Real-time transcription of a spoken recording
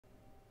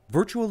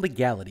Virtual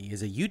Legality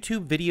is a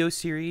YouTube video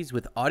series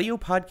with audio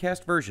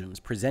podcast versions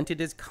presented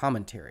as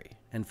commentary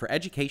and for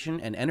education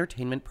and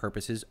entertainment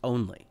purposes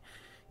only.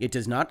 It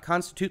does not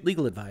constitute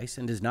legal advice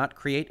and does not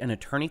create an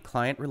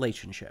attorney-client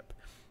relationship.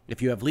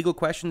 If you have legal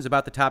questions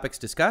about the topics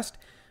discussed,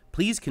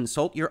 please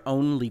consult your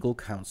own legal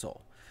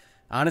counsel.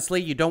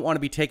 Honestly, you don't want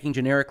to be taking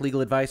generic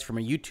legal advice from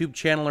a YouTube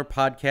channel or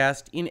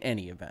podcast in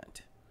any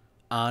event.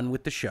 On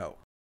with the show.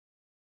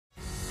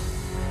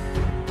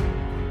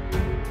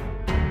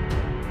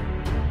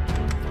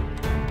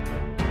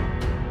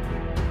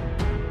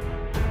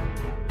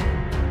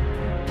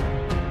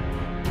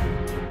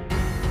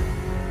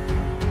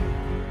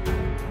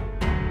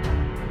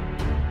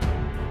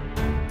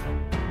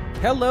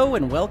 Hello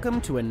and welcome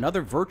to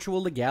another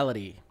Virtual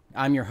Legality.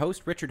 I'm your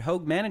host, Richard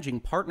Hoeg, managing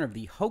partner of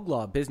the Hoeg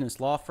Law business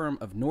law firm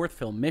of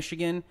Northville,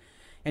 Michigan.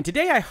 And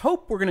today I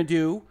hope we're going to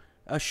do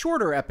a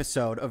shorter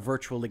episode of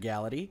Virtual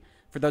Legality.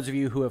 For those of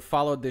you who have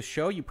followed this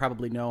show, you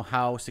probably know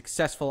how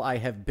successful I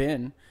have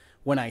been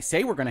when I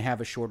say we're going to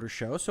have a shorter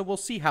show, so we'll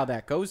see how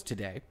that goes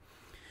today.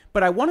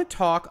 But I want to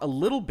talk a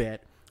little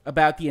bit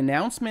about the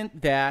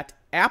announcement that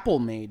Apple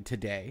made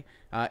today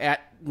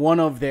at one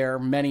of their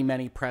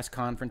many press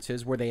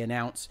conferences where they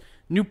announce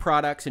new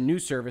products and new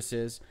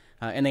services.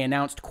 And they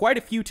announced quite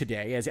a few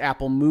today as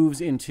Apple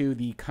moves into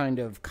the kind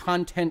of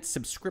content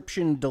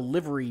subscription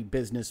delivery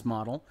business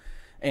model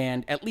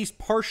and at least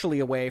partially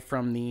away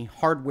from the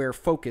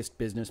hardware-focused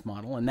business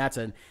model. And that's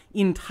an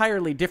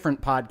entirely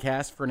different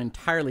podcast for an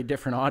entirely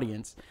different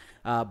audience.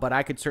 But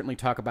I could certainly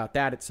talk about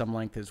that at some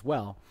length as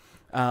well.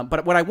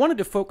 But what I wanted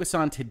to focus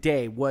on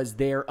today was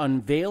their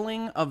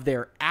unveiling of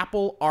their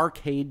Apple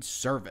Arcade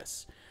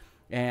service.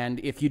 And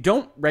if you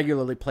don't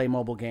regularly play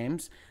mobile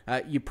games,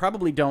 you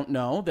probably don't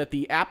know that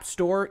the App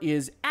Store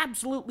is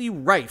absolutely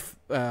rife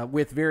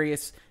with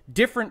various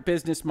different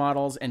business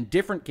models and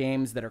different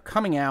games that are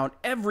coming out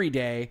every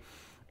day.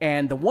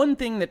 And the one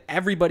thing that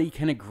everybody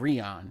can agree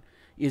on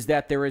is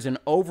that there is an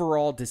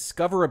overall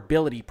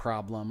discoverability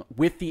problem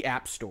with the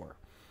App Store.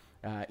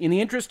 In the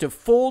interest of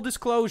full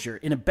disclosure,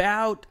 in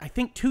about, I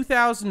think,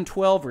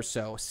 2012 or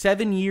so,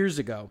 7 years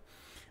ago,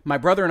 my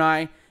brother and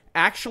I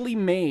actually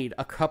made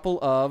a couple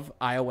of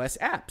iOS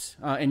apps,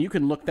 and you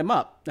can look them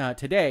up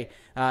today.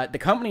 The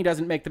company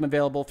doesn't make them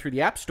available through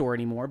the App Store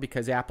anymore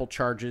because Apple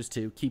charges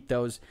to keep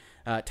those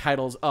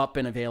titles up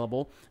and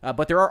available,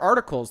 but there are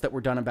articles that were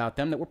done about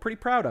them that we're pretty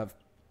proud of.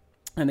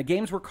 And the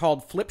games were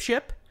called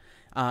Flipship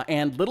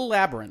and Little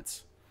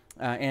Labyrinths.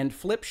 And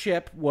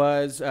Flipship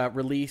was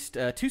released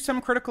to some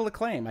critical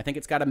acclaim. I think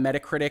it's got a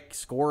Metacritic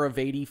score of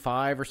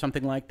 85 or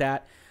something like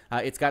that.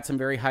 It's got some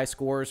very high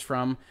scores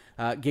from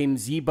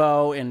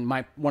GameZebo and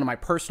one of my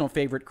personal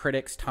favorite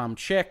critics, Tom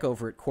Chick,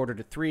 over at Quarter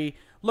to Three.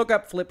 Look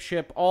up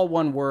Flipship, all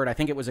one word. I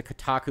think it was a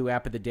Kotaku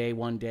app of the day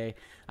one day.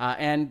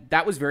 And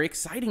that was very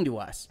exciting to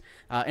us.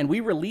 And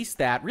we released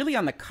that really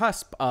on the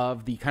cusp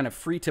of the kind of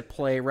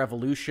free-to-play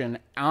revolution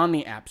on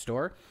the App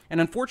Store.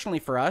 And unfortunately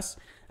for us,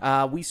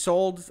 we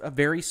sold a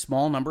very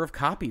small number of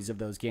copies of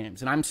those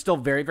games. And I'm still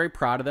very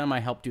proud of them.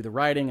 I helped do the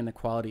writing and the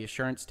quality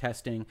assurance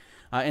testing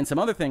and some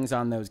other things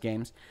on those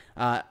games.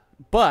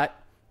 But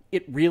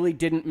it really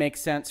didn't make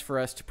sense for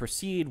us to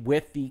proceed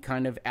with the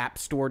kind of App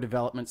Store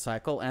development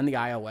cycle and the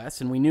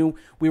iOS. And we knew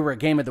we were a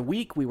game of the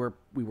week. We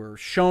were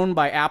shown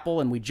by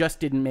Apple, and we just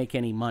didn't make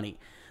any money.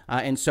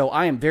 And so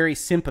I am very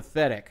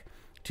sympathetic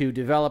to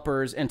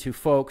developers and to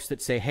folks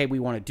that say, hey, we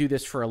want to do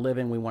this for a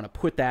living. We want to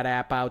put that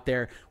app out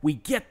there. We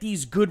get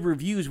these good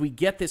reviews. We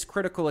get this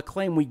critical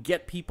acclaim. We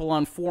get people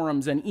on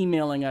forums and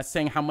emailing us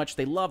saying how much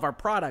they love our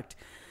product.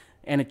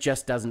 And it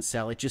just doesn't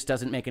sell. It just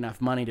doesn't make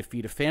enough money to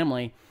feed a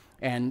family.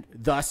 And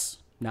thus,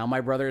 now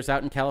my brother is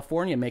out in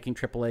California making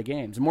AAA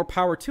games. More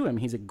power to him.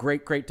 He's a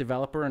great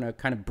developer and a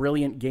kind of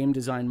brilliant game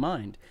design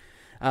mind.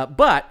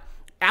 But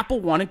Apple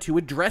wanted to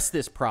address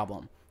this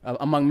problem.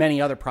 Among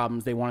many other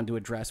problems they wanted to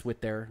address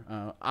with their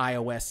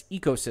iOS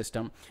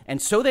ecosystem.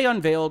 And so they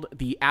unveiled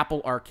the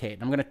Apple Arcade.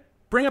 I'm going to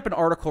bring up an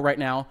article right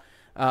now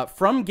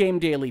from Game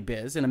Daily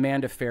Biz and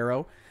Amanda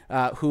Farrow,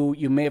 who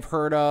you may have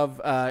heard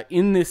of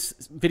in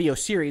this video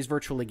series,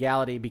 Virtual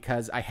Legality,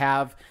 because I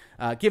have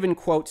given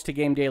quotes to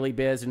Game Daily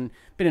Biz and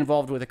been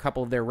involved with a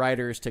couple of their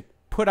writers to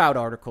put out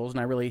articles. And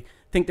I really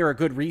think they're a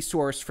good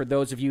resource for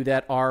those of you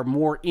that are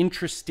more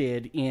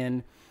interested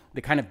in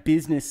the kind of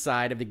business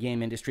side of the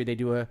game industry. They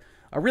do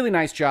a really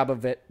nice job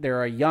of it.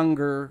 They're a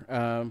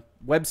younger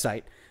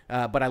website,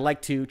 but I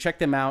like to check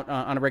them out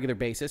on a regular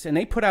basis. And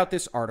they put out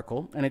this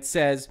article, and it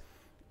says,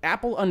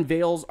 Apple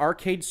unveils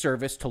arcade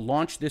service to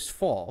launch this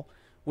fall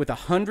with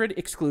 100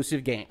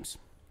 exclusive games.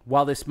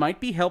 While this might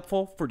be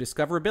helpful for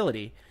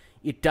discoverability,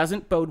 it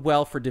doesn't bode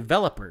well for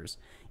developers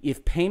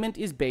if payment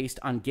is based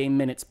on game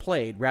minutes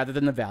played rather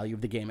than the value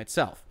of the game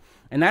itself.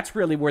 And that's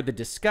really where the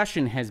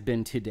discussion has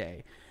been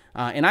today.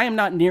 And I am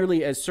not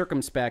nearly as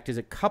circumspect as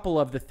a couple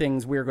of the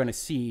things we're going to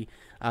see,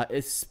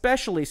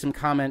 especially some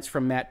comments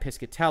from Matt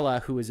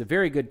Piscatellas, who is a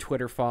very good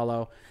Twitter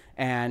follow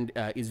and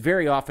is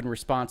very often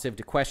responsive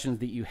to questions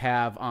that you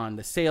have on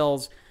the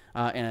sales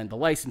and the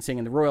licensing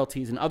and the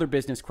royalties and other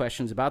business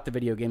questions about the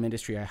video game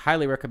industry, I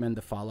highly recommend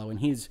the follow. And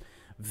he's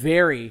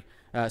very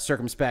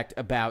circumspect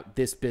about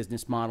this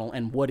business model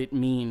and what it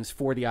means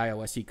for the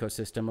iOS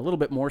ecosystem, a little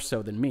bit more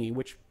so than me,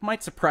 which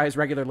might surprise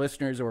regular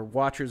listeners or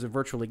watchers of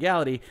Virtual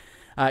Legality,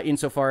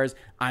 insofar as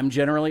I'm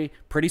generally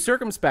pretty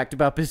circumspect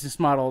about business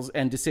models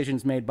and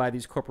decisions made by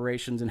these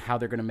corporations and how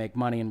they're going to make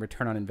money and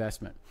return on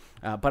investment.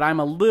 But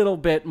I'm a little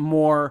bit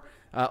more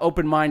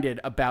open-minded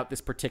about this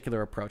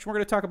particular approach. We're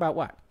going to talk about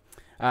why.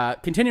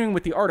 Continuing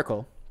with the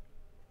article,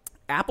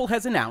 Apple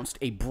has announced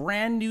a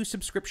brand new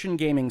subscription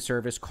gaming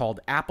service called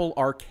Apple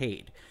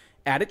Arcade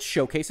at its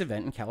showcase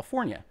event in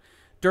California.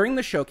 During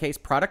the showcase,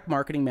 product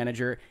marketing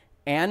manager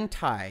Ann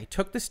Tai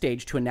took the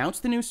stage to announce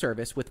the new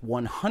service with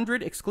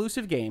 100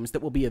 exclusive games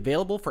that will be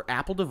available for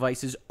Apple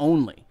devices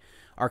only.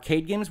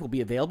 Arcade games will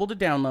be available to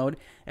download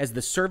as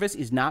the service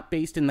is not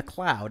based in the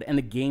cloud and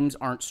the games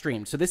aren't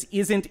streamed. So this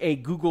isn't a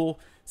Google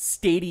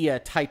Stadia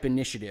type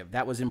initiative.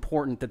 That was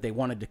important that they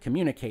wanted to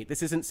communicate.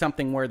 This isn't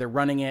something where they're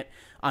running it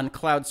on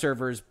cloud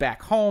servers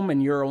back home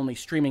and you're only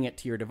streaming it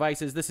to your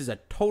devices. This is a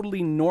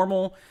totally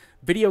normal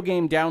video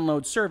game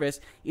download service.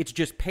 It's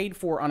just paid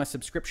for on a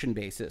subscription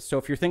basis. So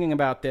if you're thinking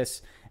about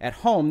this at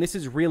home, this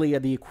is really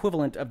the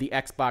equivalent of the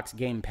Xbox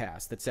Game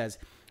Pass that says,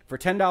 for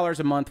 $10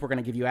 a month, we're going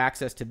to give you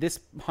access to this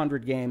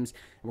 100 games.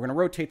 We're going to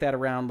rotate that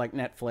around like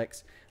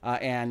Netflix.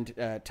 And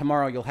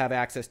tomorrow you'll have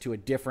access to a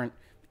different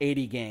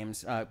 80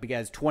 games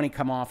because 20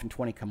 come off and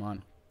 20 come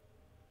on.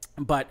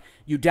 But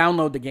you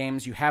download the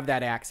games, you have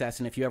that access,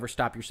 and if you ever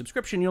stop your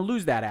subscription, you'll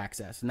lose that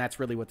access. And that's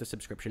really what the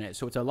subscription is.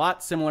 So it's a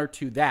lot similar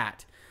to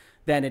that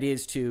than it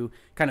is to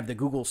kind of the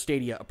Google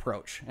Stadia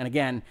approach. And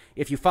again,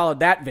 if you followed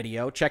that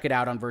video, check it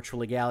out on Virtual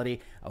Legality.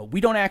 We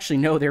don't actually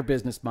know their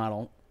business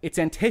model. It's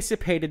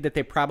anticipated that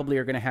they probably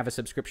are going to have a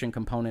subscription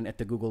component at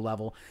the Google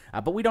level,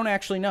 but we don't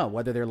actually know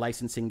whether they're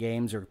licensing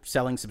games or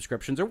selling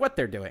subscriptions or what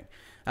they're doing,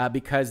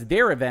 because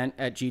their event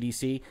at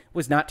GDC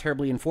was not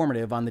terribly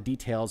informative on the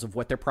details of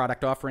what their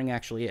product offering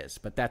actually is.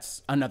 But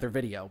that's another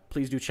video.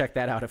 Please do check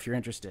that out if you're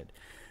interested.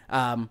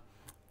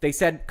 They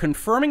said,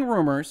 confirming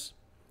rumors,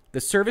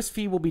 the service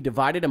fee will be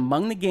divided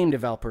among the game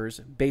developers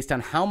based on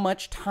how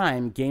much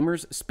time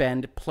gamers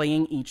spend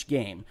playing each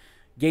game,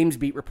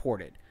 GamesBeat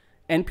reported.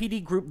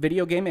 NPD Group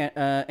video game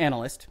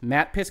analyst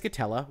Matt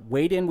Piscatella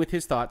weighed in with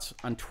his thoughts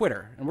on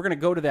Twitter. And we're going to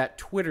go to that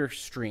Twitter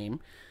stream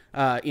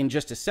in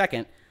just a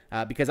second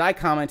because I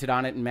commented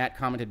on it and Matt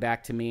commented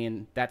back to me,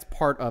 and that's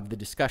part of the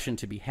discussion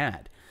to be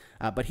had.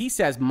 But he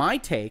says, my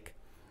take,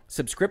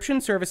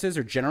 subscription services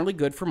are generally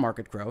good for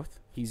market growth.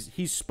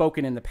 He's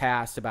spoken in the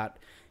past about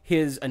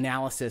his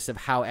analysis of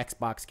how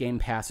Xbox Game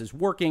Pass is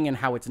working and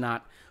how it's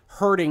not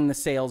hurting the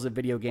sales of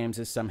video games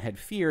as some had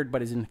feared,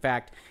 but is in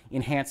fact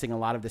enhancing a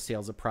lot of the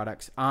sales of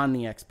products on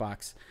the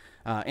Xbox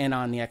and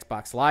on the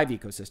Xbox Live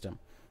ecosystem.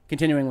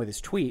 Continuing with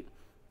his tweet,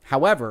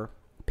 however,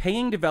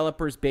 paying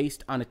developers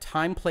based on a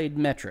time played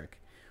metric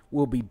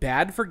will be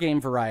bad for game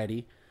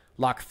variety,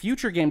 lock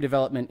future game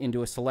development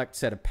into a select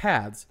set of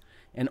paths,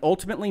 and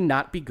ultimately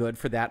not be good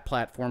for that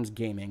platform's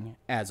gaming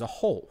as a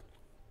whole.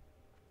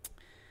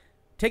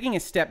 Taking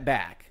a step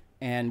back,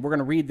 and we're going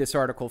to read this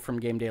article from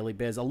Game Daily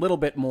Biz a little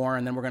bit more,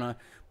 and then we're going to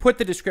put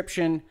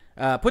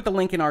the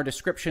link in our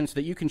description so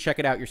that you can check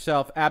it out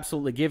yourself.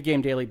 Absolutely, give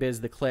Game Daily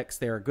Biz the clicks.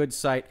 They're a good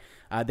site.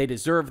 They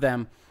deserve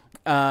them.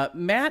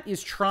 Matt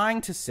is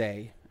trying to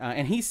say,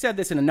 and he said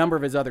this in a number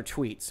of his other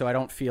tweets, so I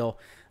don't feel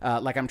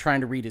like I'm trying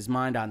to read his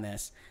mind on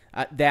this,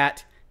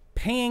 that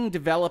paying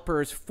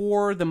developers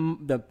for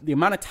the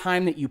amount of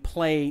time that you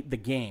play the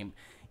game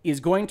is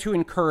going to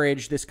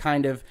encourage this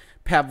kind of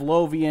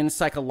Pavlovian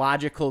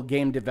psychological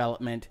game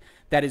development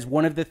that is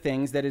one of the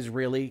things that is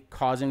really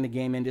causing the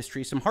game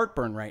industry some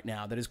heartburn right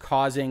now, that is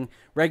causing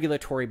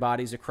regulatory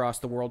bodies across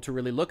the world to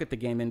really look at the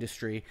game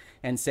industry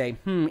and say,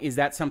 is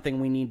that something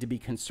we need to be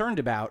concerned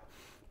about?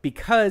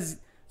 Because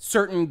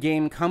certain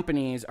game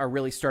companies are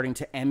really starting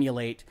to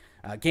emulate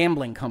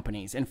gambling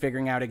companies and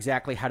figuring out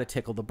exactly how to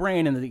tickle the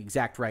brain in the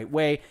exact right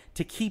way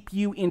to keep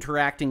you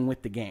interacting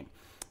with the game.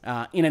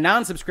 In a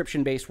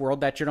non-subscription-based world,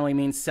 that generally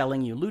means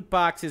selling you loot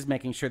boxes,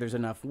 making sure there's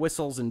enough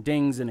whistles and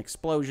dings and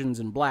explosions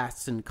and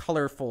blasts and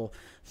colorful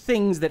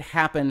things that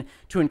happen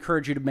to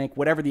encourage you to make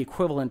whatever the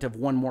equivalent of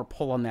one more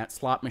pull on that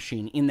slot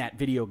machine in that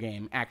video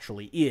game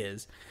actually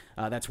is.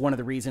 That's one of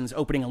the reasons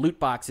opening a loot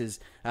box is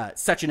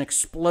such an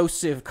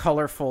explosive,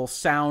 colorful,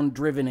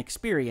 sound-driven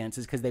experience,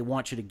 is because they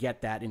want you to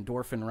get that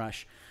endorphin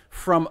rush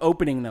from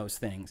opening those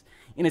things.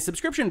 In a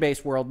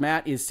subscription-based world,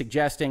 Matt is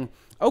suggesting,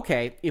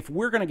 okay, if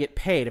we're going to get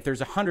paid, if there's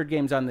 100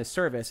 games on this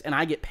service, and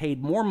I get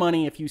paid more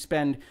money if you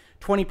spend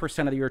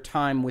 20% of your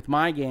time with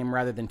my game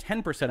rather than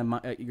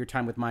 10% of your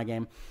time with my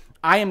game,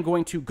 I am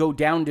going to go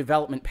down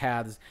development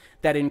paths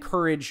that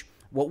encourage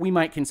what we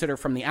might consider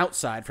from the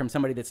outside, from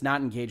somebody that's not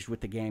engaged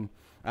with the game,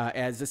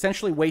 as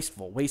essentially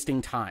wasteful,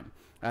 wasting time.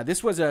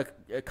 This was a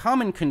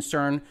common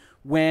concern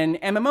when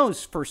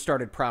MMOs first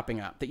started propping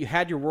up, that you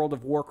had your World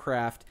of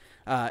Warcraft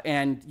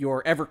and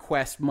your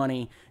EverQuest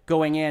money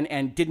going in,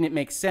 and didn't it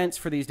make sense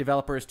for these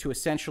developers to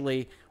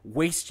essentially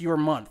waste your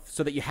month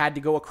so that you had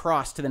to go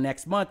across to the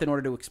next month in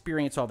order to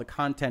experience all the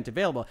content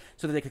available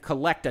so that they could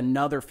collect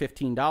another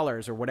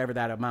 $15 or whatever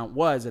that amount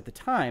was at the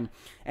time?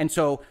 And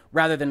so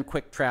rather than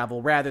quick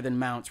travel, rather than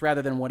mounts,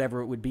 rather than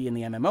whatever it would be in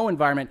the MMO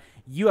environment,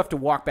 you have to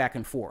walk back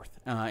and forth.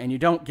 And you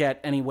don't get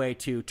any way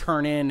to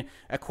turn in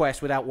a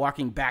quest without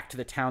walking back to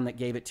the town that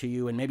gave it to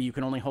you, and maybe you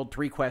can only hold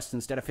 3 quests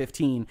instead of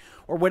 15,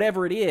 or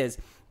whatever it is.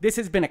 This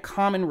has been a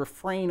common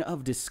refrain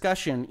of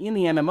discussion in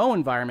the MMO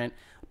environment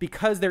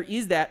because there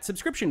is that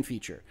subscription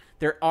feature.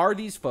 There are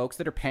these folks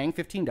that are paying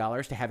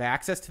 $15 to have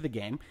access to the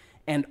game,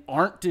 and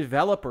aren't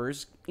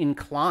developers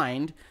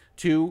inclined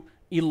to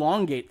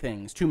elongate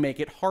things, to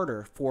make it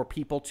harder for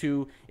people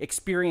to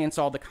experience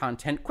all the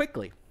content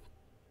quickly.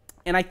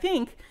 And I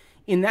think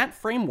in that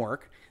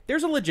framework,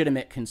 there's a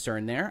legitimate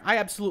concern there. I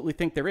absolutely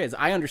think there is.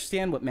 I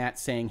understand what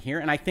Matt's saying here,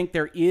 and I think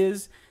there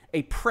is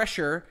a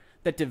pressure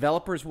that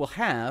developers will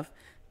have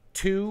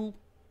to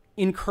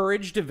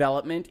encourage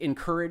development,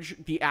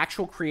 encourage the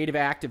actual creative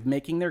act of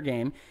making their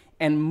game,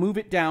 and move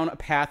it down a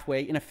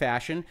pathway in a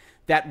fashion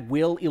that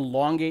will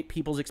elongate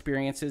people's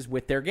experiences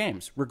with their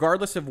games,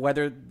 regardless of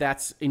whether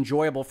that's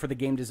enjoyable for the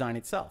game design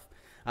itself.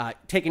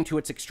 Taken to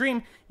its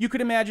extreme, you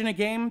could imagine a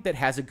game that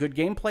has a good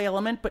gameplay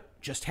element, but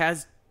just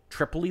has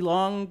triply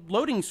long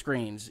loading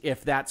screens,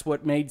 if that's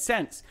what made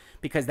sense,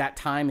 because that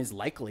time is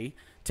likely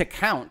to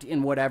count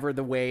in whatever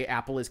the way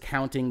Apple is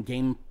counting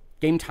game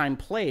time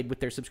played with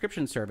their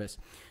subscription service.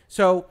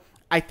 So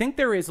I think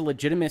there is a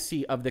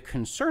legitimacy of the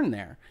concern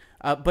there,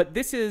 but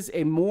this is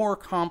a more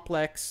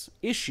complex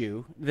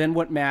issue than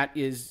what Matt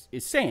is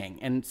saying,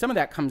 and some of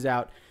that comes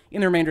out in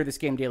the remainder of this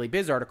Game Daily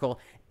Biz article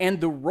and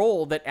the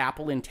role that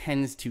Apple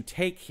intends to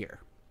take here.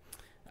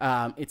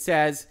 It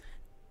says,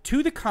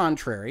 to the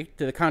contrary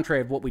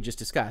of what we just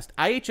discussed,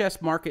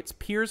 IHS Markit's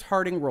Piers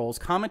Harding Rolls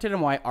commented on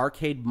why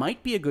arcade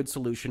might be a good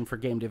solution for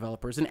game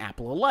developers and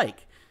Apple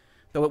alike,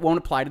 though it won't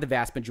apply to the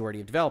vast majority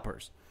of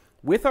developers.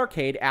 With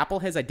Arcade, Apple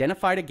has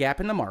identified a gap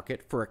in the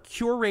market for a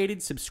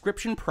curated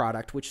subscription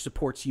product which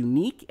supports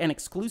unique and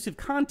exclusive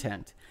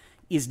content,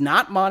 is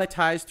not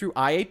monetized through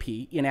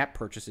IAP, in-app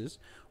purchases,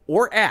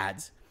 or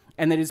ads,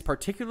 and that is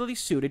particularly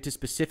suited to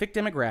specific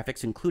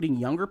demographics, including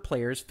younger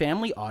players,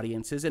 family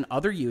audiences, and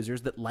other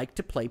users that like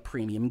to play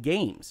premium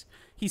games,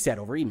 he said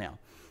over email.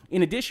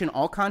 In addition,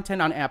 all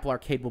content on Apple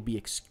Arcade will be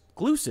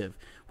exclusive,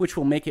 which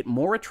will make it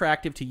more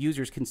attractive to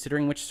users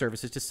considering which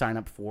services to sign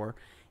up for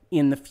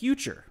in the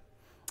future.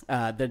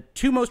 The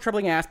two most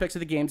troubling aspects of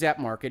the games app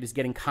market is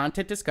getting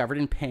content discovered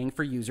and paying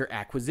for user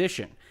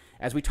acquisition.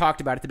 As we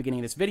talked about at the beginning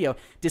of this video,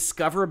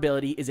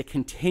 discoverability is a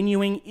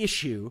continuing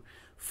issue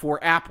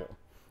for Apple.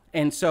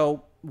 And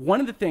so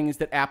one of the things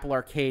that Apple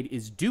Arcade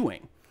is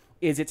doing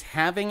is it's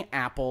having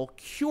Apple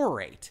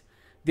curate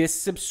this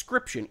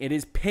subscription. It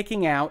is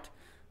picking out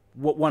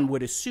what one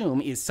would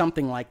assume is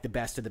something like the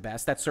best of the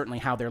best. That's certainly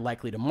how they're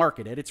likely to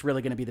market it. It's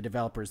really going to be the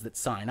developers that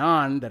sign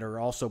on that are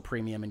also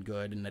premium and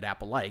good and that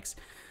Apple likes.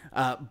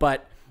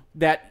 But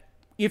that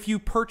if you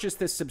purchase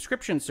this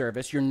subscription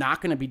service, you're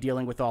not going to be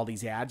dealing with all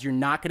these ads. You're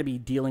not going to be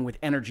dealing with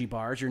energy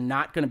bars. You're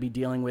not going to be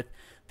dealing with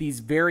these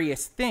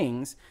various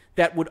things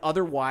that would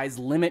otherwise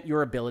limit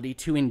your ability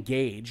to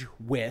engage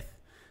with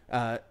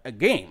a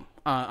game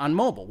on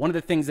mobile. One of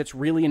the things that's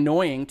really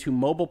annoying to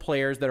mobile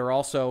players that are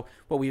also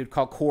what we would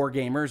call core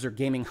gamers or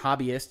gaming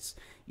hobbyists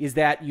is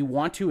that you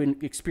want to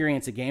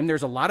experience a game.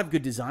 There's a lot of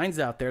good designs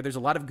out there. There's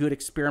a lot of good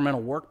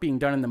experimental work being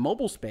done in the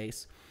mobile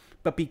space.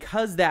 But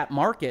because that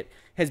market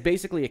has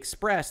basically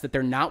expressed that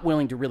they're not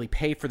willing to really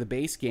pay for the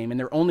base game and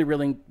they're only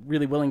really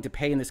willing to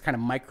pay in this kind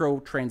of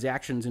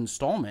microtransactions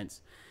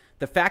installments,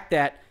 the fact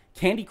that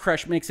Candy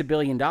Crush makes $1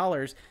 billion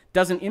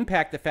doesn't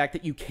impact the fact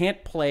that you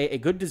can't play a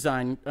good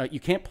design,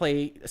 you can't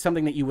play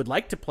something that you would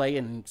like to play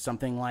in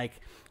something like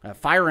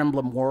Fire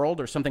Emblem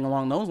World or something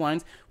along those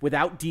lines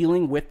without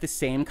dealing with the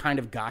same kind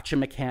of gacha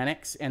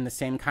mechanics and the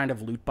same kind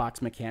of loot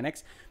box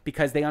mechanics,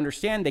 because they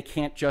understand they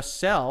can't just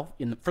sell,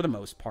 for the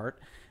most part,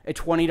 a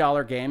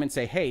 $20 game and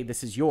say, hey,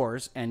 this is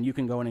yours and you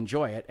can go and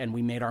enjoy it and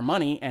we made our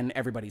money and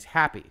everybody's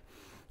happy.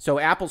 So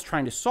Apple's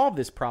trying to solve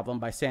this problem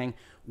by saying,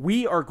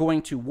 we are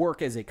going to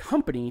work as a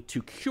company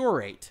to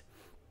curate,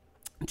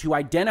 to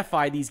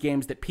identify these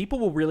games that people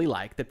will really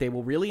like, that they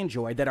will really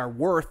enjoy, that are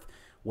worth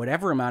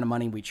whatever amount of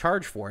money we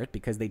charge for it,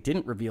 because they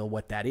didn't reveal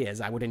what that is.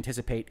 I would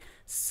anticipate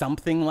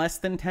something less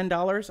than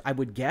 $10, I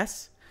would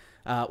guess,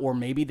 or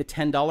maybe the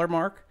 $10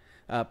 mark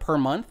per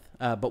month,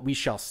 but we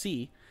shall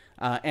see.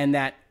 And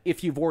that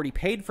if you've already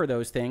paid for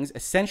those things,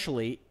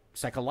 essentially,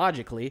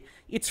 psychologically,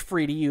 it's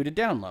free to you to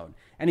download.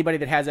 Anybody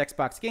that has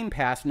Xbox Game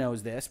Pass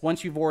knows this.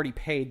 Once you've already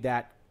paid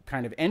that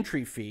kind of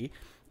entry fee,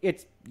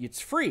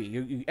 it's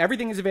free.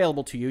 Everything is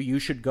available to you. You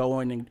should go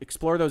and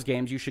explore those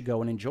games. You should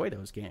go and enjoy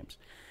those games.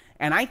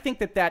 And I think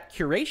that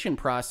curation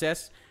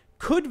process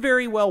could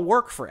very well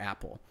work for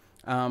Apple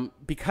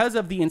because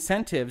of the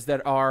incentives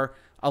that are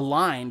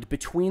aligned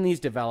between these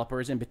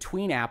developers and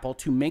between Apple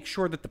to make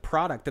sure that the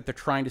product that they're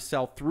trying to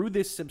sell through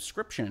this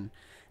subscription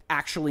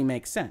actually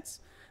makes sense.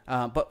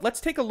 But let's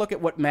take a look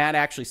at what Matt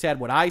actually said,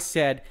 what I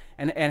said,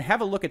 and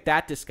have a look at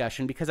that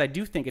discussion, because I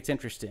do think it's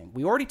interesting.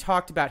 We already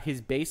talked about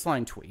his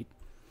baseline tweet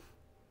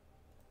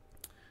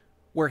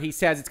where he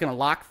says it's going to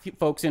lock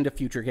folks into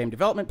future game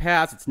development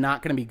paths. It's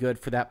not going to be good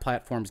for that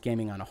platform's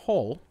gaming on a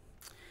whole.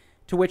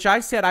 To which I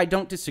said I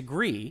don't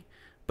disagree,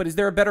 but is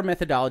there a better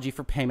methodology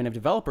for payment of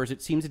developers?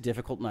 It seems a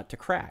difficult nut to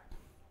crack.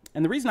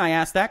 And the reason I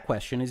asked that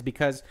question is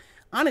because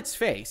on its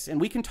face,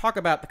 and we can talk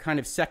about the kind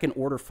of second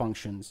order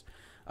functions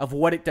of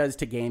what it does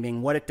to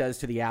gaming, what it does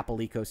to the Apple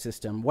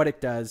ecosystem, what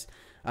it does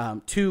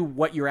to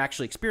what you're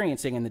actually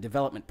experiencing in the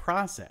development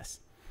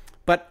process.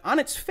 But on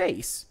its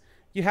face,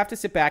 you have to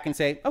sit back and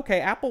say,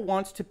 okay, Apple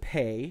wants to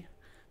pay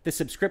the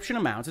subscription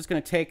amounts. It's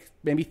going to take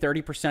maybe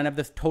 30% of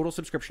the total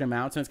subscription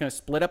amounts, and it's going to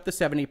split up the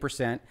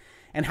 70%.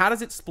 And how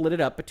does it split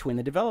it up between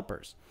the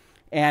developers?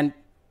 And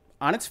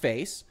on its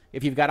face,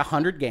 if you've got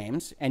 100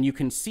 games and you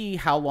can see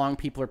how long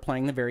people are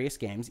playing the various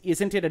games,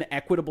 isn't it an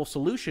equitable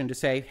solution to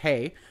say,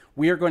 hey,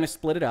 we are going to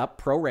split it up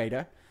pro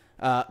rata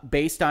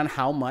based on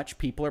how much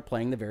people are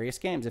playing the various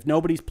games? If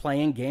nobody's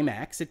playing game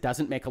X, it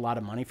doesn't make a lot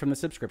of money from the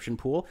subscription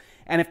pool.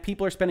 And if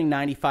people are spending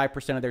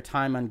 95% of their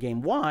time on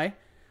game Y,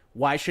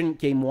 why shouldn't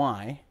game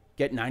Y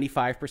get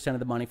 95% of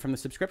the money from the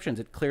subscriptions?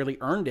 It clearly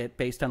earned it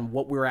based on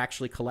what we're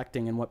actually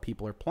collecting and what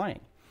people are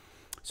playing.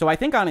 So I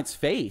think on its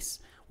face,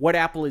 what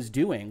Apple is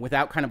doing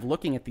without kind of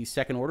looking at these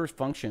second order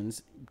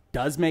functions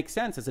does make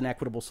sense as an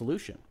equitable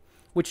solution,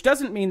 which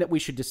doesn't mean that we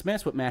should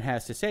dismiss what Matt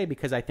has to say,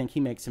 because I think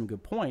he makes some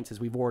good points, as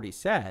we've already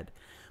said.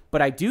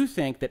 But I do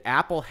think that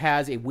Apple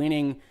has a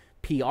winning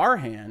PR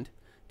hand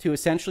to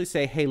essentially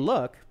say, hey,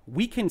 look,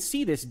 we can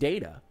see this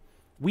data.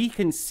 We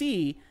can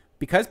see,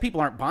 because people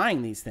aren't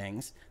buying these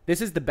things, this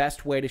is the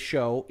best way to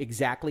show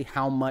exactly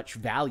how much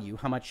value,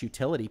 how much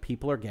utility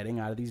people are getting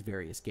out of these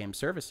various game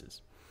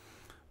services.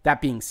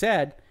 That being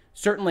said,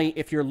 certainly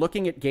if you're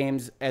looking at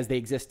games as they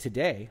exist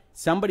today,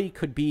 somebody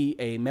could be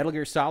a Metal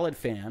Gear Solid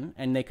fan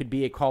and they could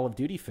be a Call of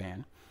Duty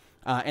fan,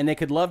 and they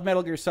could love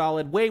Metal Gear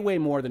Solid way, way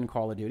more than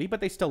Call of Duty, but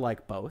they still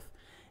like both.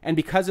 And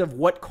because of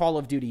what Call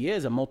of Duty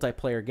is, a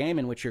multiplayer game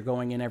in which you're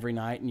going in every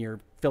night and you're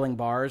filling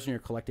bars and you're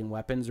collecting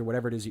weapons or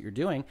whatever it is that you're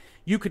doing,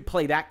 you could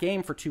play that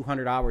game for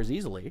 200 hours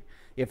easily,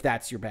 if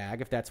that's your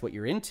bag, if that's what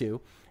you're into.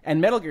 And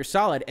Metal Gear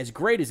Solid, as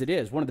great as it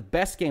is, one of the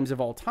best games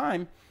of all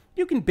time,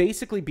 you can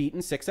basically beat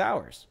in 6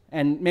 hours.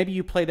 And maybe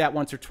you play that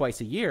once or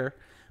twice a year,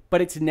 but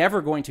it's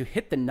never going to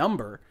hit the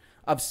number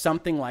of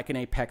something like an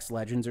Apex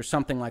Legends or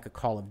something like a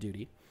Call of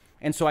Duty.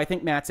 And so I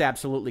think Matt's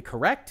absolutely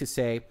correct to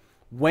say,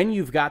 when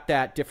you've got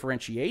that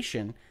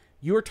differentiation,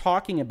 you're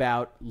talking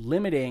about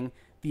limiting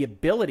the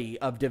ability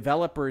of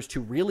developers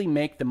to really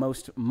make the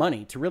most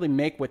money, to really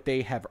make what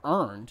they have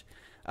earned,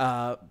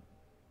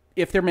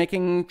 if they're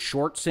making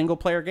short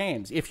single-player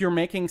games. If you're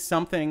making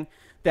something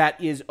that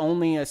is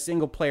only a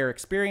single-player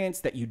experience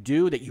that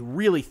you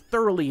really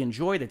thoroughly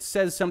enjoy, that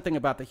says something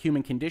about the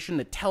human condition,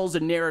 that tells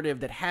a narrative,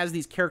 that has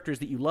these characters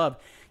that you love,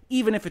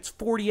 even if it's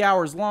 40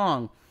 hours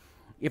long,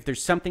 if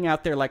there's something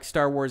out there like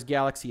Star Wars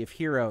Galaxy of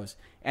Heroes,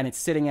 and it's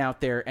sitting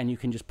out there and you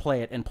can just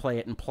play it and play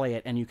it and play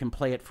it, and you can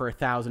play it for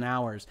 1,000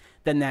 hours,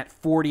 then that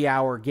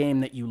 40-hour game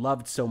that you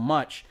loved so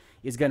much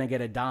is going to get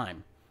a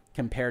dime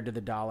compared to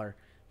the dollar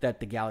that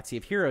the Galaxy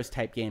of Heroes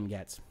type game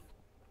gets.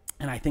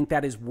 And I think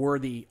that is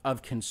worthy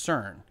of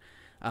concern.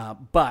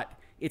 But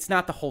it's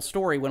not the whole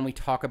story when we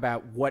talk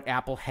about what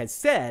Apple has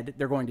said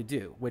they're going to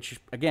do, which,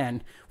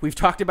 again, we've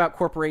talked about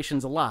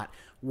corporations a lot.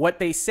 What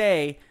they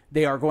say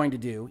they are going to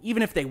do,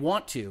 even if they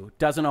want to,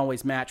 doesn't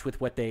always match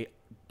with what they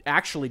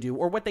actually do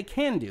or what they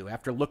can do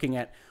after looking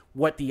at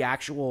what the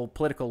actual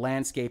political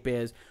landscape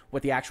is,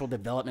 what the actual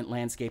development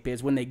landscape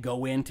is when they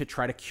go in to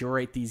try to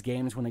curate these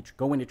games, when they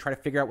go in to try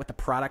to figure out what the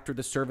product or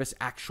the service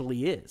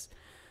actually is.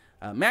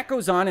 Matt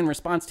goes on in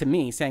response to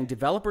me saying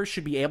developers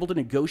should be able to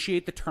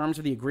negotiate the terms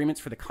of the agreements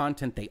for the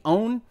content they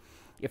own.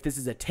 If this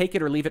is a take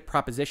it or leave it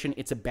proposition,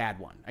 it's a bad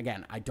one.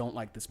 Again, I don't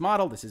like this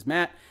model. This is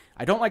Matt.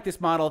 I don't like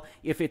this model.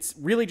 If it's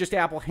really just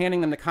Apple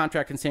handing them the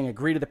contract and saying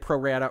agree to the pro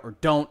rata or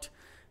don't,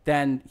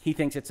 then he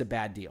thinks it's a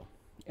bad deal.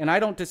 And I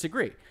don't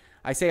disagree.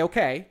 I say,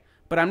 okay,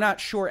 but I'm not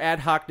sure ad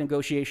hoc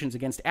negotiations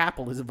against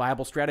Apple is a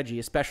viable strategy,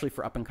 especially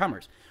for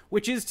up-and-comers.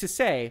 Which is to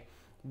say,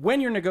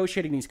 when you're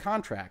negotiating these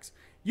contracts,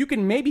 you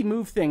can maybe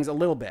move things a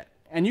little bit.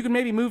 And you can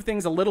maybe move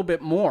things a little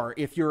bit more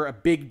if you're a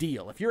big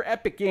deal. If you're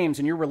Epic Games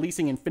and you're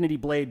releasing Infinity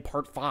Blade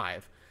Part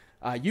 5,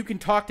 you can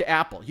talk to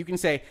Apple. You can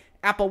say,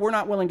 Apple, we're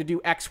not willing to do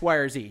X, Y,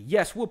 or Z.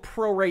 Yes, we'll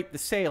prorate the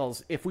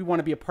sales if we want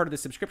to be a part of the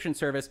subscription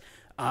service,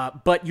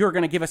 but you're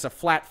going to give us a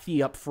flat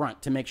fee up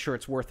front to make sure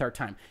it's worth our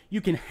time.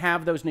 You can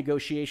have those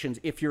negotiations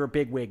if you're a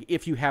bigwig,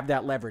 if you have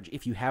that leverage,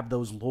 if you have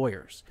those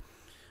lawyers.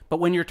 But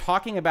when you're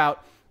talking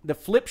about the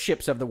flip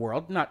ships of the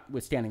world,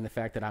 notwithstanding the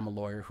fact that I'm a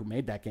lawyer who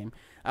made that game,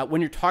 when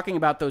you're talking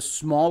about those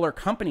smaller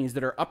companies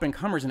that are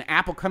up-and-comers and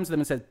Apple comes to them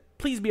and says,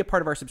 please be a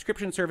part of our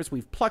subscription service.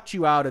 We've plucked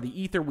you out of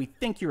the ether. We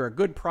think you're a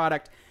good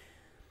product.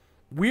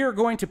 We're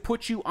going to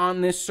put you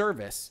on this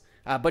service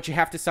but you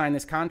have to sign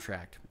this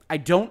contract. I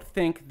don't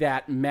think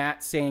that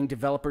Matt saying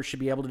developers should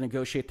be able to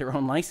negotiate their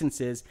own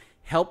licenses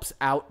helps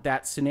out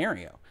that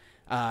scenario.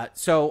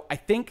 So I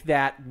think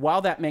that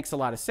while that makes a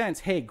lot of sense,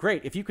 hey,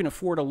 great, if you can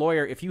afford a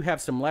lawyer, if you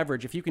have some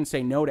leverage, if you can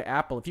say no to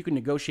Apple, if you can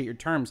negotiate your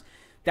terms,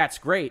 that's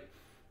great.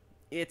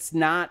 It's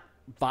not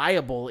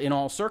viable in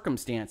all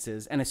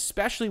circumstances, and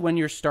especially when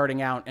you're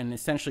starting out and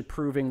essentially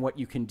proving what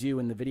you can do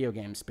in the video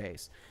game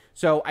space.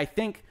 So I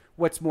think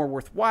what's more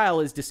worthwhile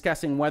is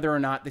discussing whether or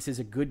not this is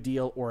a good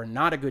deal or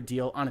not a good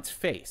deal on its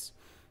face.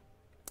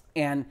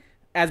 And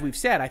as we've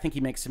said, I think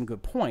he makes some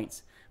good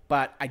points,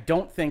 but I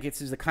don't think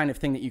this is the kind of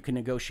thing that you can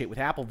negotiate with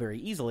Apple very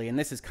easily. And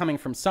this is coming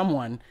from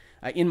someone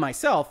in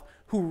myself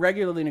who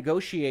regularly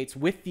negotiates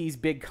with these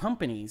big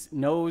companies,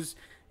 knows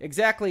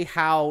exactly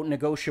how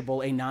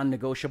negotiable a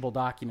non-negotiable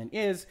document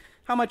is,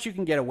 how much you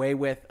can get away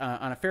with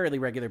on a fairly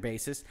regular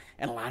basis,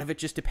 and a lot of it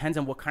just depends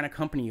on what kind of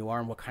company you are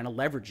and what kind of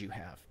leverage you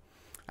have.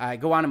 I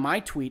go on in my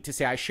tweet to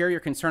say I share your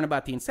concern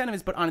about the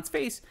incentives, but on its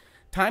face,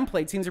 time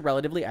played seems a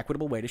relatively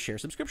equitable way to share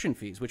subscription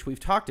fees, which we've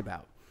talked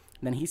about.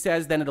 And then he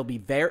says, then it'll be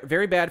very,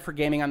 very bad for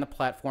gaming on the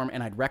platform,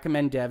 and I'd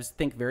recommend devs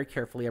think very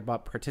carefully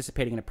about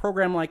participating in a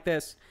program like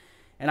this.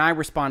 And I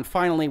respond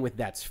finally with,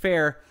 that's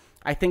fair.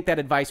 I think that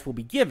advice will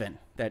be given,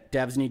 that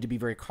devs need to be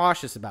very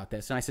cautious about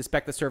this. And I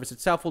suspect the service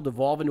itself will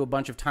devolve into a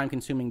bunch of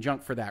time-consuming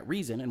junk for that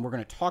reason. And we're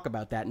going to talk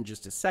about that in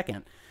just a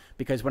second.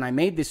 Because when I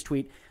made this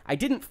tweet, I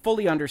didn't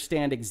fully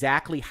understand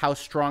exactly how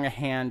strong a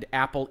hand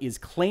Apple is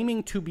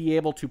claiming to be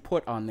able to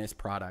put on this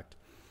product.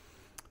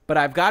 But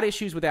I've got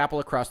issues with Apple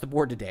across the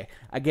board today.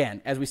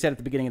 Again, as we said at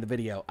the beginning of the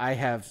video, I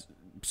have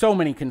so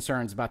many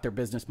concerns about their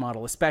business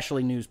model,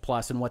 especially News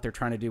Plus and what they're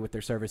trying to do with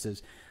their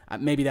services.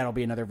 Maybe that'll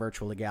be another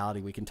virtual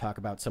legality we can talk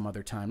about some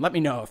other time. Let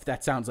me know if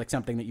that sounds like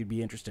something that you'd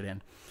be interested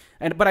in.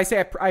 But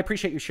I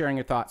appreciate you sharing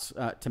your thoughts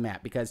to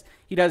Matt, because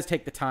he does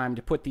take the time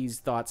to put these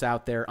thoughts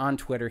out there on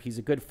Twitter. He's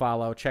a good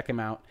follow. Check him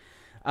out.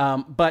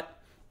 But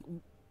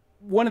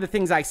one of the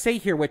things I say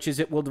here, which is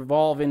it will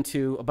devolve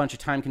into a bunch of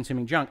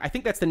time-consuming junk, I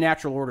think that's the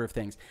natural order of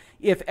things.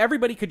 If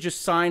everybody could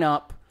just sign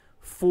up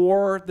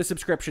for the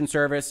subscription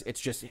service,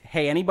 it's just,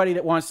 hey, anybody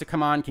that wants to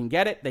come on can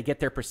get it. They get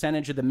their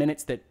percentage of the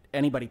minutes that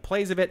anybody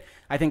plays of it.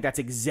 I think that's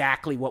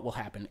exactly what will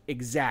happen.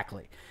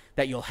 Exactly.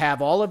 That you'll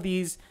have all of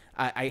these.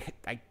 I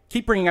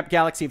keep bringing up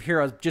Galaxy of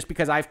Heroes just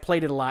because I've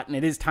played it a lot and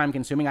it is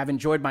time-consuming. I've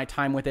enjoyed my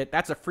time with it.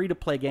 That's a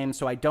free-to-play game,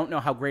 so I don't know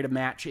how great a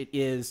match it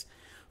is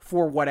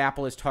for what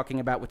Apple is talking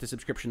about with the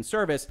subscription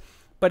service.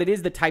 But it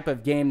is the type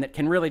of game that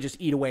can really just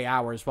eat away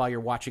hours while you're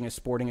watching a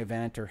sporting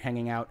event or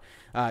hanging out,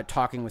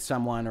 talking with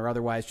someone, or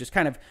otherwise just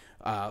kind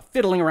of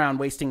fiddling around,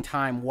 wasting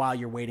time while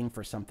you're waiting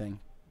for something.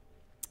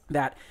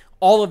 That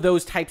all of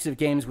those types of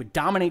games would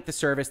dominate the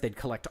service. They'd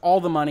collect all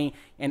the money,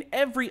 and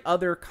every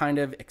other kind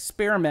of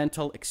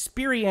experimental,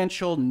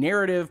 experiential,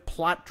 narrative,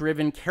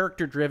 plot-driven,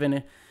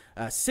 character-driven,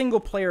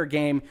 single-player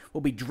game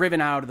will be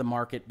driven out of the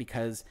market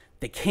because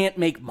they can't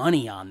make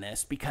money on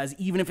this, because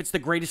even if it's the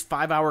greatest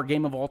 5-hour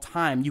game of all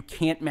time, you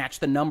can't match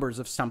the numbers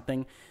of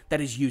something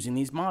that is using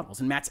these models.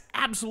 And Matt's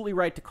absolutely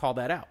right to call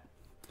that out.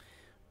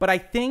 But I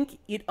think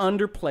it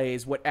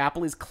underplays what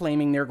Apple is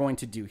claiming they're going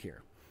to do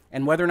here.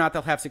 And whether or not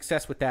they'll have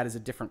success with that is a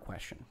different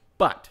question.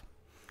 But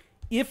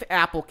if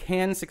Apple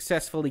can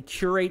successfully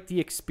curate the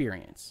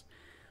experience,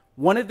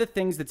 one of the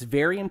things that's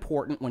very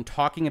important when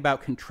talking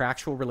about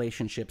contractual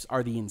relationships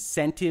are the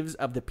incentives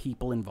of the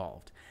people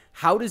involved.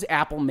 How does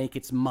Apple make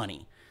its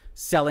money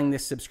selling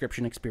this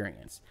subscription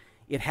experience?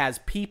 It has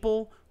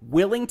people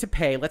willing to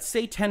pay, let's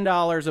say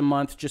 $10 a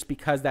month, just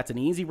because that's an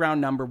easy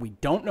round number. We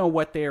don't know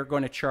what they are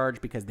going to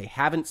charge because they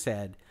haven't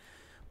said.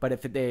 But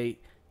if they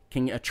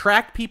can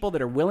attract people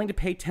that are willing to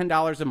pay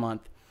 $10 a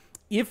month,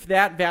 if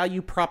that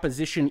value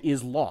proposition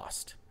is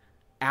lost,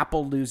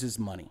 Apple loses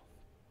money.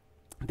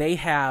 They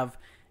have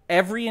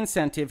every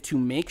incentive to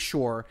make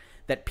sure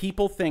that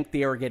people think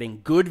they are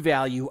getting good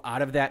value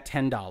out of that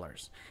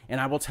 $10.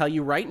 And I will tell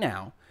you right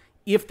now,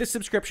 if the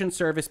subscription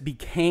service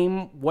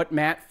became what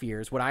Matt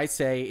fears, what I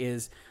say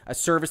is a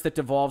service that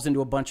devolves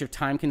into a bunch of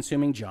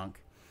time-consuming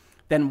junk,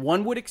 then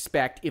one would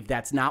expect, if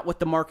that's not what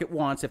the market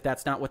wants, if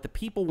that's not what the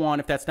people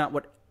want, if that's not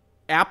what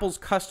Apple's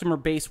customer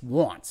base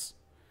wants,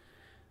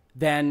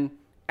 then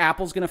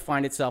Apple's going to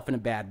find itself in a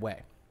bad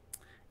way.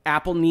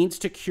 Apple needs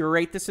to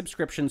curate the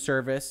subscription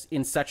service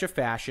in such a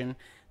fashion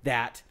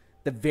that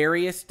the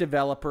various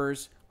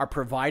developers are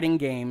providing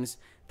games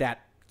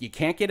that you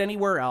can't get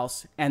anywhere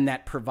else and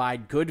that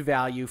provide good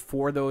value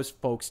for those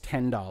folks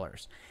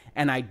 $10.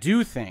 And I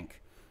do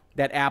think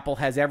that Apple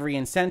has every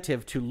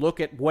incentive to look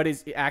at what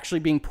is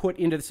actually being put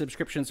into the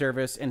subscription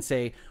service and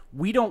say,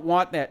 we don't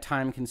want that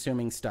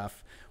time-consuming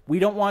stuff. We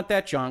don't want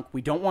that junk.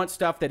 We don't want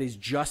stuff that is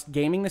just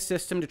gaming the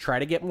system to try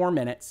to get more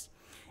minutes.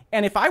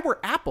 And if I were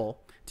Apple,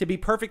 to be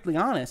perfectly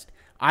honest,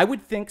 I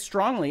would think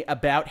strongly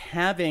about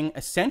having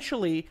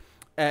essentially,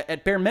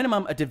 at bare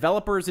minimum, a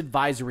developers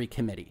advisory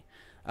committee.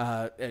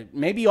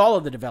 Maybe all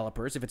of the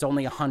developers. If it's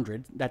only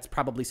 100, that's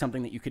probably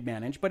something that you could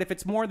manage. But if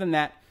it's more than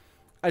that,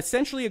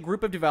 essentially a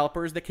group of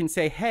developers that can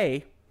say,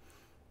 hey,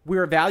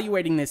 we're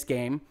evaluating this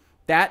game.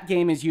 That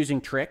game is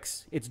using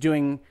tricks. It's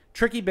doing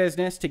tricky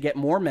business to get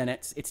more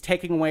minutes. It's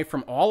taking away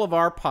from all of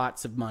our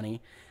pots of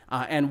money,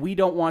 and we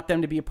don't want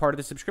them to be a part of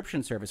the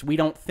subscription service. We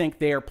don't think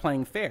they are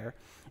playing fair.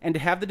 And to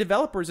have the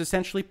developers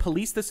essentially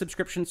police the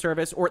subscription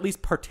service, or at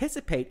least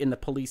participate in the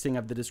policing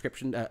of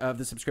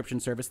the subscription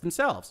service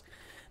themselves.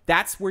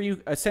 That's where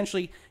you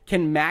essentially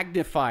can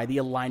magnify the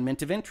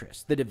alignment of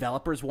interest. The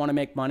developers want to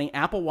make money.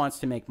 Apple wants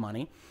to make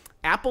money.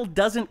 Apple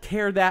doesn't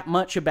care that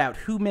much about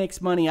who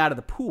makes money out of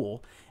the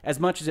pool as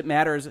much as it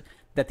matters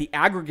that the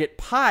aggregate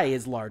pie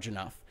is large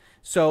enough.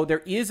 So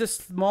there is a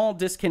small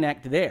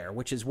disconnect there,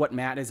 which is what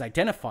Matt is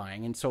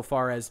identifying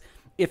insofar as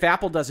if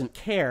Apple doesn't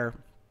care,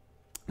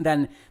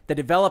 then the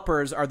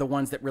developers are the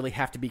ones that really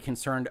have to be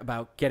concerned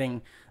about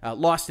getting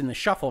lost in the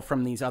shuffle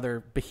from these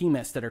other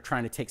behemoths that are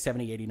trying to take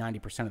 70, 80,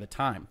 90% of the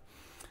time.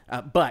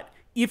 But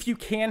if you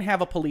can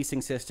have a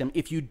policing system,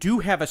 if you do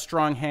have a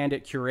strong hand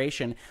at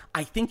curation,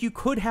 I think you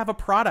could have a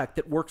product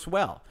that works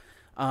well.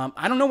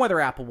 I don't know whether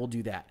Apple will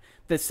do that.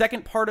 The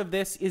second part of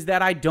this is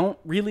that I don't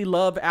really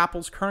love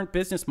Apple's current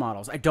business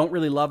models. I don't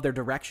really love their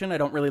direction. I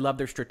don't really love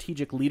their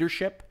strategic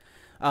leadership.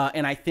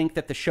 And I think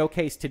that the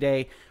showcase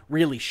today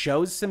really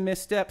shows some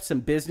missteps,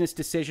 some business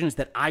decisions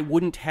that I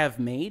wouldn't have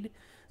made.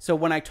 So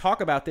when I talk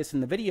about this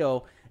in the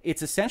video,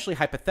 it's essentially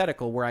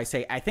hypothetical where I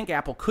say, I think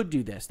Apple could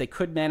do this. They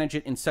could manage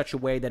it in such a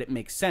way that it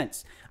makes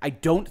sense. I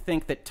don't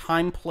think that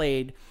time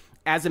played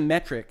as a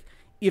metric,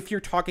 if you're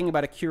talking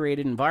about a curated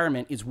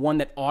environment, is one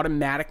that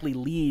automatically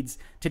leads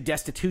to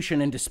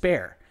destitution and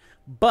despair.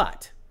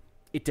 But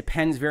it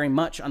depends very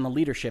much on the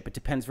leadership. It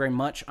depends very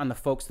much on the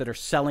folks that are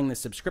selling the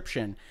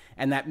subscription.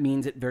 And that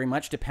means it very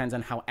much depends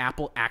on how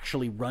Apple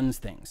actually runs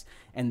things.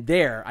 And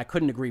there, I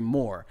couldn't agree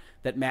more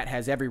that Matt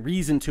has every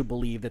reason to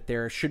believe that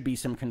there should be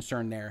some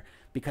concern there,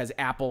 because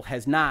Apple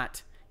has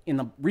not, in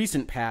the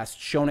recent past,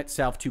 shown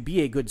itself to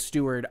be a good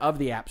steward of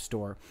the App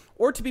Store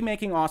or to be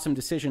making awesome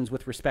decisions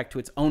with respect to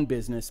its own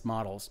business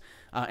models.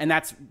 And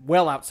that's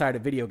well outside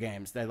of video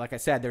games. Like I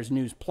said, there's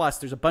News Plus.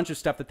 There's a bunch of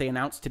stuff that they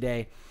announced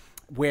today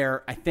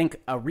where I think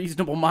a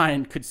reasonable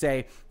mind could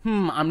say,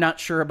 I'm not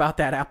sure about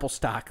that Apple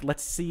stock.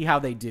 Let's see how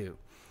they do.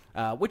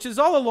 Which is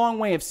all a long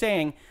way of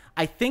saying,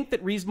 I think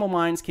that reasonable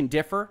minds can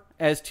differ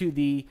as to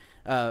the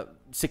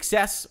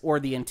success or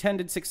the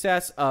intended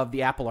success of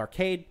the Apple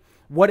Arcade,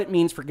 what it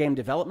means for game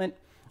development.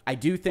 I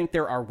do think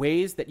there are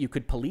ways that you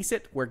could police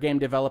it where game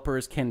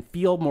developers can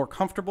feel more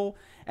comfortable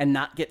and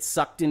not get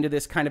sucked into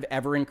this kind of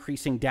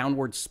ever-increasing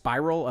downward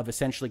spiral of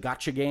essentially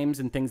gotcha games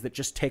and things that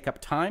just take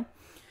up time.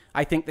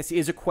 I think this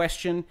is a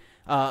question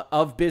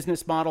of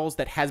business models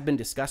that has been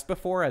discussed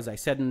before, as I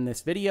said in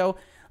this video,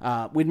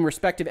 with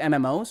respect to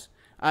MMOs.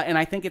 And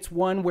I think it's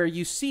one where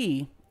you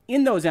see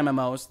in those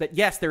MMOs that,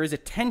 yes, there is a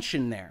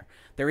tension there.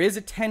 There is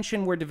a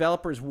tension where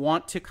developers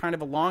want to kind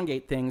of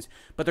elongate things,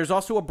 but there's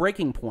also a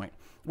breaking point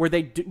where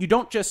you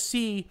don't just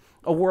see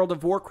a World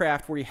of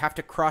Warcraft where you have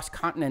to cross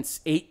continents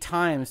 8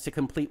 times to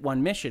complete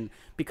one mission,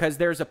 because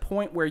there's a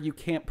point where you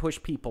can't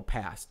push people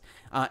past.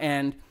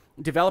 And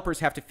developers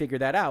have to figure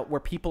that out, where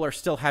people are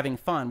still having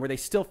fun, where they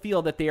still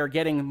feel that they are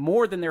getting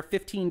more than their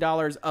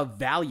 $15 of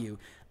value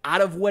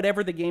out of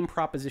whatever the game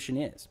proposition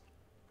is.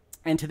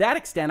 And to that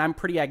extent, I'm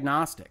pretty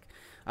agnostic.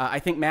 I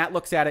think Matt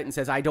looks at it and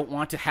says, I don't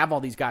want to have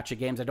all these gotcha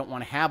games. I don't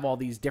want to have all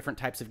these different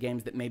types of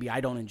games that maybe I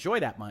don't enjoy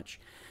that much.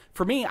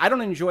 For me, I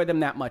don't enjoy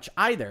them that much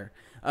either.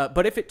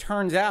 But if it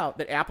turns out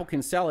that Apple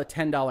can sell a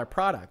 $10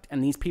 product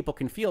and these people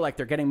can feel like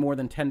they're getting more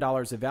than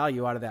 $10 of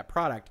value out of that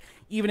product,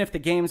 even if the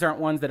games aren't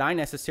ones that I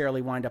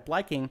necessarily wind up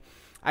liking,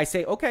 I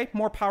say, okay,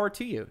 more power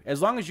to you.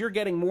 As long as you're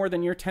getting more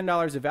than your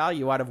 $10 of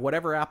value out of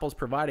whatever Apple's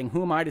providing,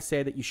 who am I to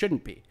say that you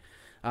shouldn't be?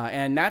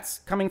 And that's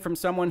coming from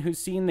someone who's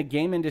seen the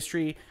game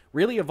industry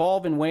really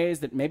evolve in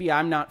ways that maybe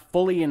I'm not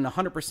fully and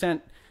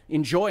 100%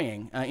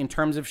 enjoying in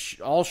terms of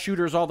all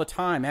shooters all the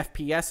time,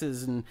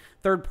 FPSs and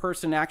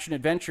third-person action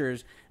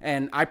adventures.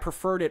 And I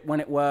preferred it when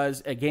it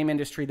was a game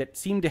industry that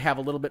seemed to have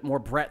a little bit more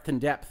breadth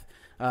and depth,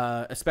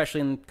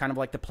 especially in kind of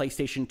like the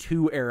PlayStation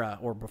 2 era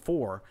or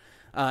before.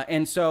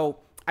 And so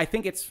I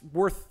think it's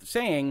worth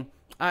saying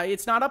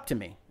it's not up to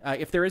me.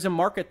 If there is a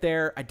market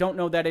there, I don't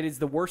know that it is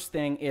the worst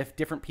thing if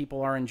different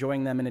people are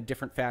enjoying them in a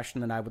different fashion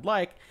than I would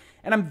like.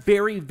 And I'm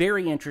very,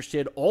 very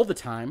interested all the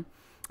time,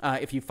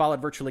 if you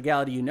followed Virtual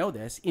Legality, you know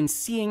this, in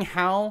seeing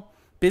how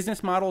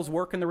business models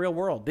work in the real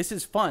world. This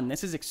is fun.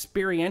 This is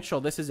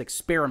experiential. This is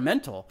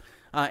experimental.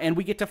 And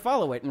we get to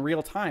follow it in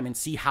real time and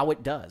see how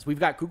it does. We've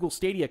got Google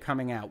Stadia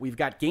coming out. We've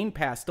got Game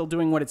Pass still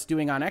doing what it's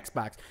doing on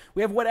Xbox.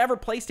 We have whatever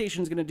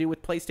PlayStation's going to do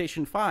with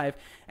PlayStation 5.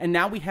 And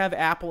now we have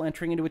Apple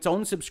entering into its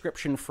own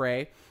subscription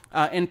fray,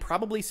 and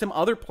probably some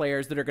other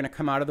players that are going to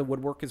come out of the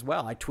woodwork as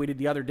well. I tweeted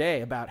the other day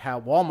about how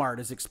Walmart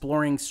is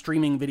exploring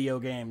streaming video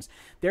games.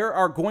 There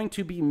are going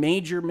to be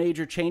major,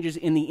 major changes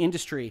in the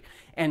industry.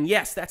 And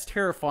yes, that's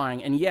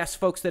terrifying. And yes,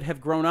 folks that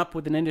have grown up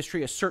with an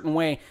industry a certain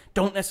way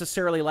don't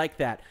necessarily like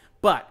that.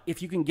 But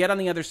if you can get on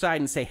the other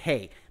side and say,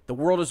 hey, the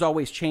world is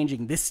always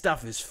changing, this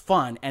stuff is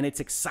fun, and it's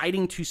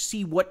exciting to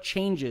see what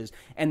changes,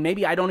 and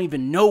maybe I don't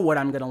even know what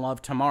I'm going to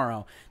love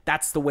tomorrow,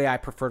 that's the way I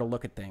prefer to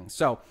look at things.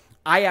 So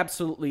I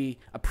absolutely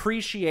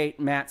appreciate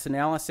Matt's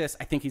analysis.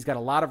 I think he's got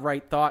a lot of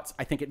right thoughts.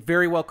 I think it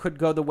very well could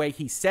go the way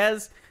he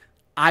says.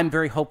 I'm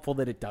very hopeful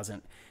that it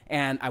doesn't.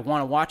 And I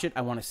want to watch it.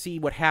 I want to see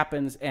what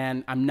happens.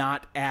 And I'm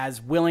not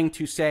as willing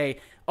to say,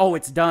 oh,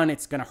 it's done.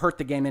 It's going to hurt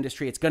the game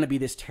industry. It's going to be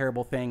this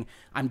terrible thing.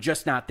 I'm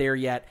just not there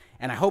yet.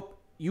 And I hope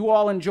you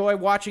all enjoy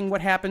watching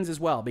what happens as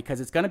well,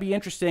 because it's going to be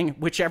interesting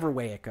whichever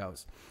way it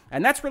goes.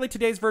 And that's really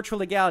today's Virtual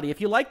Legality.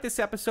 If you like this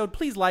episode,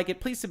 please like it.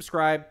 Please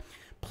subscribe.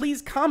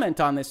 Please comment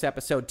on this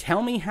episode.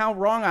 Tell me how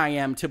wrong I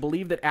am to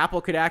believe that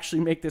Apple could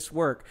actually make this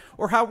work,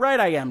 or how right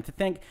I am to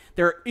think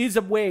there is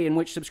a way in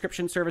which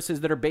subscription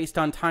services that are based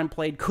on time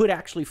played could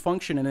actually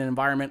function in an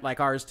environment like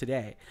ours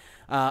today.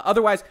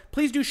 Otherwise,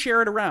 please do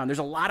share it around. There's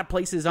a lot of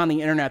places on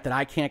the internet that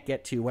I can't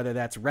get to, whether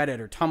that's Reddit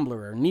or Tumblr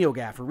or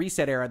NeoGAF or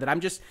Reset Era, that I'm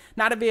just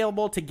not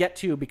available to get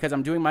to because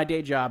I'm doing my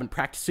day job and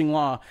practicing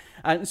law.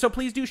 So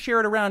please do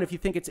share it around if you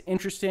think it's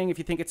interesting, if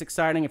you think it's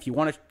exciting, if you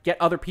want to get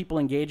other people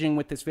engaging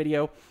with this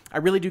video. I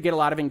really do get a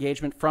lot of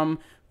engagement from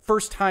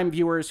first-time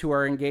viewers who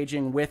are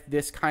engaging with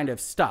this kind of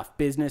stuff,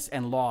 business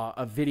and law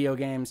of video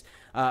games,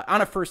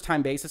 on a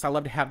first-time basis. I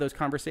love to have those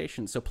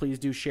conversations, so please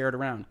do share it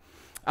around.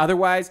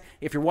 Otherwise,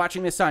 if you're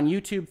watching this on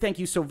YouTube, thank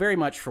you so very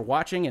much for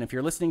watching. And if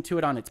you're listening to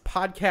it on its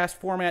podcast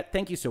format,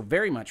 thank you so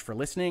very much for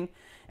listening.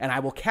 And I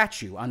will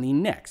catch you on the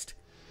next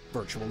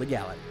Virtual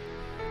Legality.